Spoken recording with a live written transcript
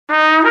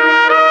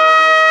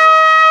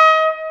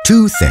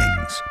Two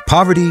things,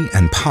 poverty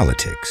and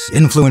politics,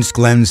 influenced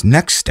Glenn's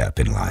next step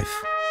in life.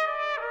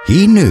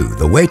 He knew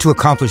the way to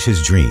accomplish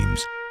his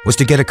dreams was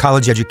to get a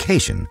college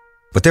education,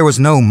 but there was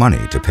no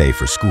money to pay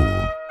for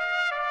school.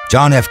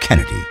 John F.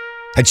 Kennedy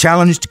had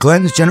challenged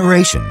Glenn's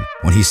generation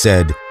when he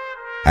said,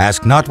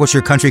 "Ask not what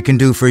your country can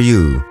do for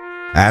you,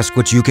 ask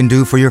what you can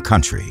do for your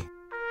country."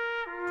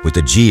 With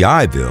the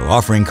GI Bill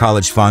offering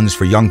college funds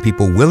for young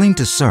people willing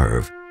to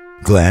serve,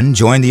 Glenn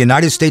joined the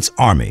United States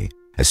Army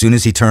as soon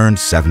as he turned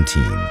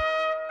 17.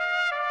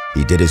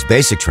 He did his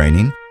basic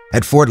training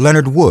at Fort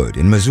Leonard Wood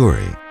in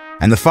Missouri,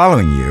 and the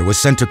following year was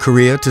sent to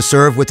Korea to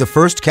serve with the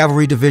 1st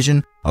Cavalry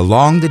Division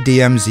along the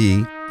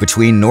DMZ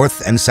between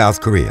North and South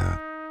Korea.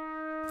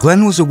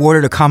 Glenn was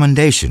awarded a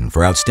commendation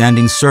for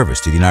outstanding service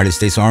to the United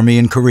States Army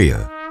in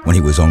Korea when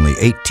he was only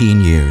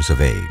 18 years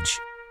of age.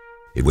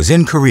 It was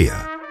in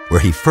Korea where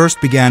he first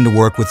began to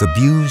work with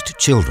abused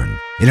children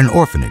in an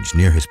orphanage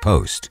near his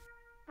post.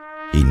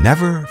 He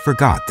never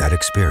forgot that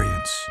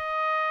experience.